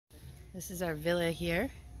This is our villa here.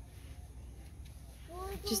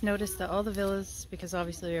 Just noticed that all the villas, because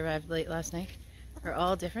obviously we arrived late last night, are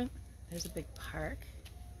all different. There's a big park.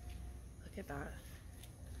 Look at that.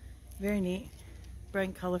 Very neat. Bright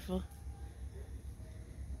and colorful.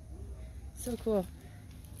 So cool.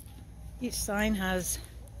 Each sign has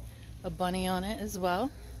a bunny on it as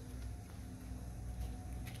well.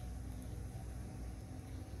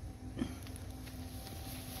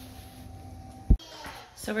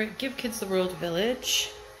 So we're at Give Kids the World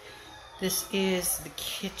Village. This is the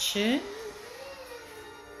kitchen.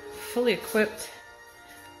 Fully equipped.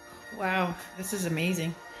 Wow, this is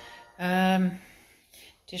amazing.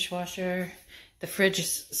 Dishwasher. The fridge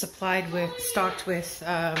is stocked with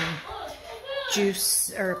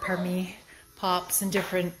juice, or pardon me, pops and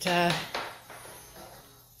different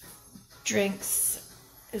drinks,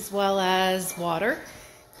 as well as water.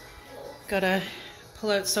 Got a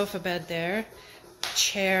pull-out sofa bed there.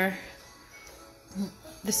 Chair.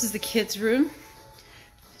 This is the kids' room.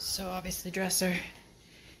 So obviously dresser.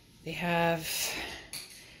 They have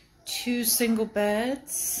 2 single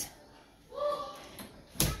beds.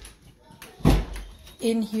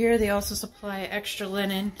 In here they also supply extra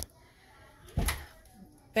linen,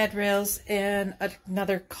 bed rails, and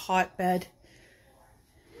another cot bed.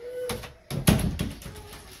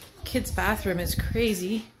 Kids' bathroom is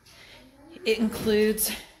crazy. It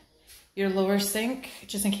includes your lower sink,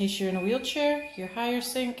 just in case you're in a wheelchair, your higher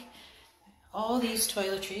sink, all these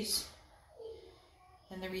toiletries,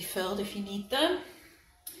 and they're refilled if you need them.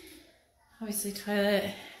 Obviously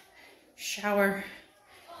toilet, shower,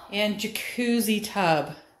 and jacuzzi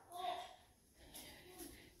tub.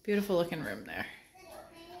 Beautiful looking room there.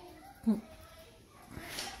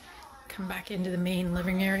 Come back into the main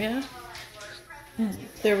living area.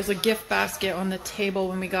 There was a gift basket on the table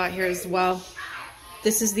when we got here as well.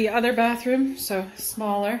 This is the other bathroom, so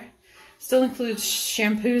smaller. Still includes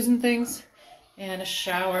shampoos and things, and a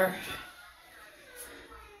shower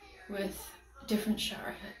with a different shower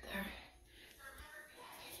head there.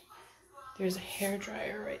 There's a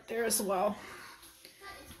hairdryer right there as well.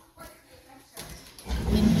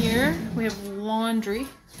 In here we have laundry.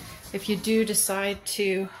 If you do decide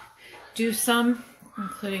to do some,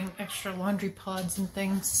 including extra laundry pods and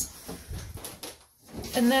things.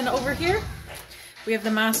 And then over here we have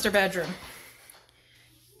the master bedroom.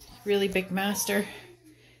 Really big master.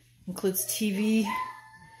 Includes TV,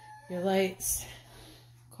 your lights,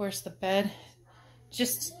 of course the bed.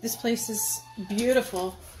 Just, this place is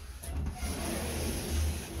beautiful.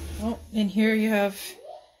 Oh, in here you have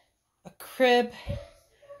a crib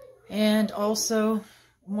and also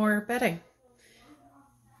more bedding.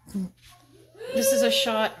 This is a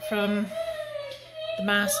shot from the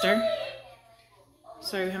master.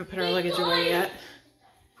 Sorry, we haven't put our luggage away yet.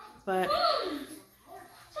 But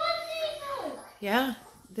yeah,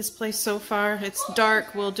 this place so far, it's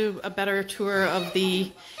dark. We'll do a better tour of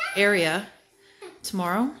the area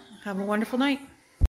tomorrow. Have a wonderful night.